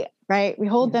we wait, right? We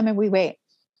hold them and we wait.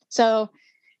 So,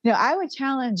 I would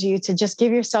challenge you to just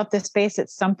give yourself the space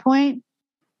at some point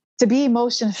to be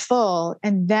emotionful,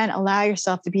 and then allow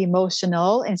yourself to be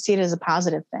emotional and see it as a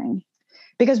positive thing,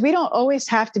 because we don't always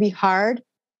have to be hard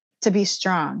to be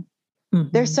strong.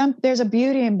 Mm-hmm. There's a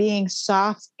beauty in being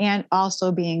soft and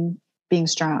also being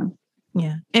strong.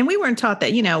 Yeah. And we weren't taught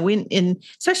that,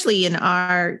 especially in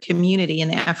our community, in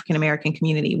the African-American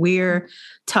community, we're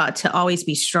taught to always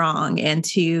be strong and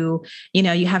to,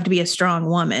 you have to be a strong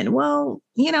woman. Well,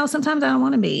 sometimes I don't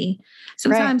want to be.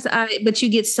 Sometimes but you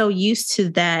get so used to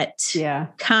that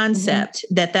concept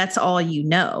that that's all you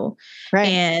know. Right.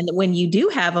 And when you do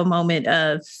have a moment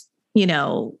of,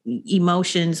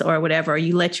 emotions or whatever, or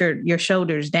you let your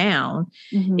shoulders down,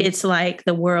 it's like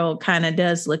the world kind of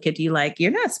does look at you like, you're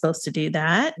not supposed to do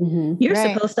that. You're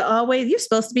supposed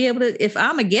to be able to, if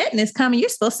Armageddon is coming, you're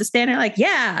supposed to stand there like, no,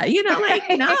 I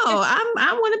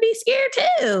want to be scared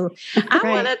too. I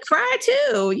want to cry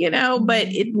too, but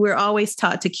we're always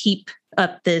taught to keep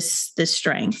up this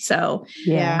strength. So,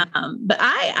 but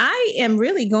I am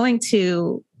really going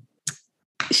to,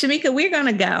 Shamika, we're going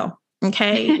to go.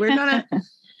 Okay. We're going to,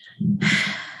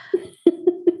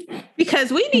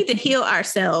 because we need to heal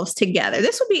ourselves together.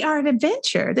 This will be our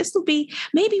adventure.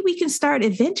 Maybe we can start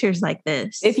adventures like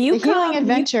this. If you come,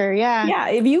 adventure. Yeah.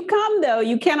 If you come though,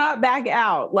 you cannot back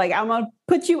out. Like, I'm going to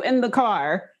put you in the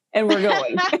car and we're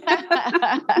going.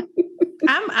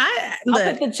 I'll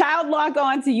put the child lock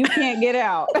on so you can't get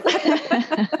out.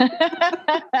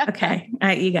 Okay.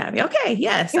 You got me. Okay.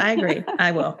 Yes, I agree.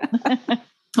 I will.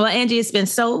 Well, Angie, it's been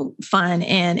so fun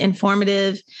and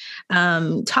informative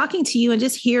talking to you and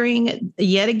just hearing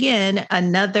yet again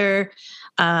another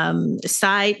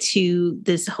side to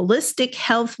this holistic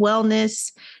health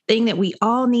wellness thing that we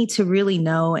all need to really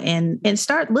know and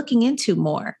start looking into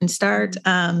more and start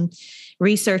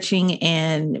researching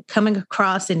and coming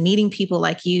across and meeting people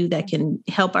like you that can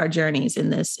help our journeys in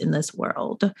this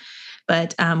world.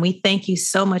 But we thank you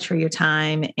so much for your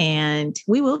time, and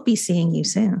we will be seeing you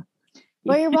soon.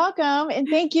 Well, you're welcome. And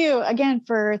thank you again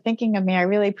for thinking of me. I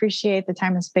really appreciate the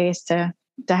time and space to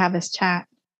have this chat.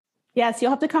 Yes,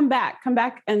 you'll have to come back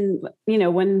and,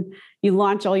 when you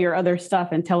launch all your other stuff,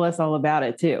 and tell us all about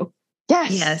it too.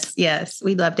 Yes.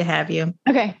 We'd love to have you.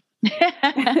 Okay.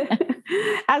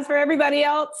 As for everybody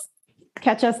else,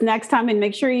 catch us next time, and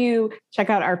make sure you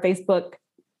check out our Facebook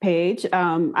page.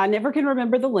 I never can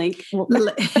remember the link.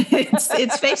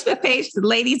 It's Facebook page, the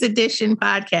Ladies Edition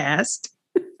podcast.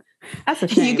 That's a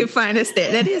shame. You can find us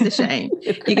there. That is a shame.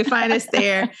 You can find us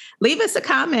there. Leave us a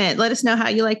comment. Let us know how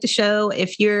you like the show.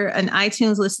 If you're an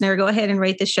iTunes listener, go ahead and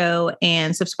rate the show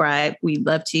and subscribe. We'd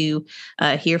love to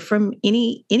hear from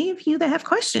any of you that have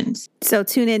questions. So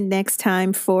tune in next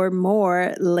time for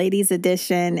more Ladies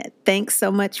Edition. Thanks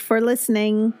so much for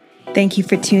listening. Thank you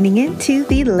for tuning in to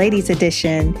the Ladies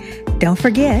Edition. Don't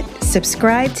forget,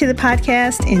 subscribe to the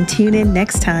podcast and tune in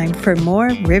next time for more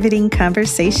riveting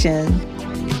conversation.